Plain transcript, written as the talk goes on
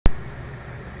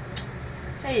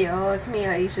Hey y'all, it's me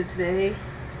Aisha today,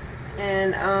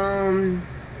 and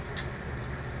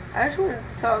I just wanted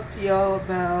to talk to y'all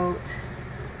about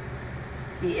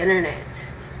the internet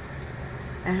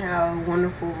and how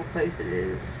wonderful of a place it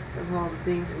is, of all the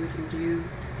things that we can do,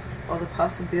 all the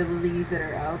possibilities that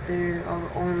are out there, all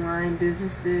the online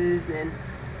businesses and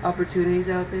opportunities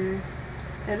out there.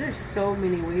 Because there's so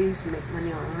many ways to make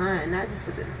money online, not just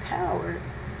with the power,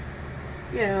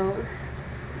 there's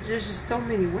just so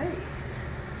many ways.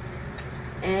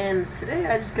 And today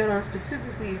I just got on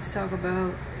specifically to talk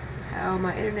about how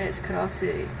my internet's cut off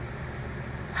today.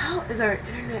 How is our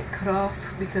internet cut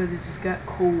off because it just got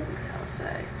cold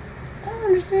outside? I don't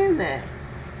understand that.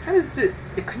 How does the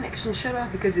connection shut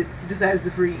off because it decides to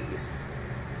freeze?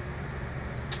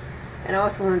 And I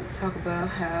also wanted to talk about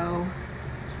how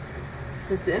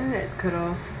since the internet's cut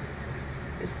off,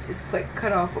 it's like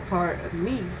cut off a part of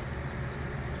me.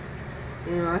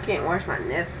 I can't watch my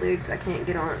Netflix. I can't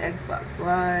get on Xbox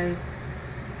Live.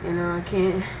 I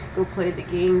can't go play the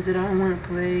games that I want to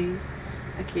play.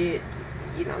 I can't,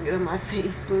 get on my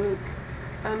Facebook.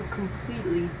 I'm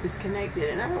completely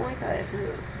disconnected, and I don't like how that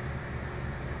feels.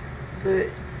 But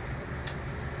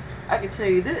I can tell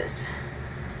you this.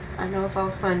 I know if I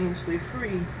was financially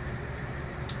free,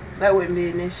 that wouldn't be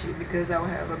an issue because I would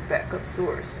have a backup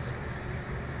source.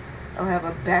 I would have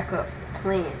a backup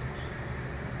plan.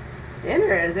 The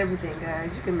internet is everything,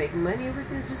 guys. You can make money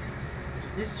with it.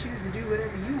 Just choose to do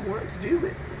whatever you want to do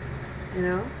with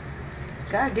it.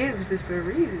 God gave us this for a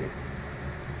reason.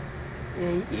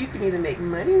 And you can either make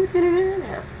money with the internet,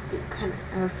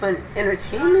 have fun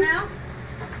entertainment.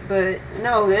 But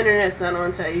no, the internet's not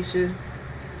on, Taisha.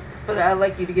 But I'd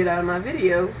like you to get out of my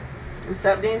video and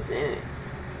stop dancing in it.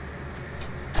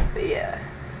 But yeah,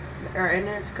 our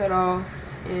internet's cut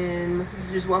off, and my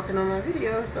sister just walked in on my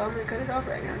video, so I'm gonna cut it off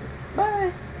right now.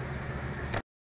 Bye.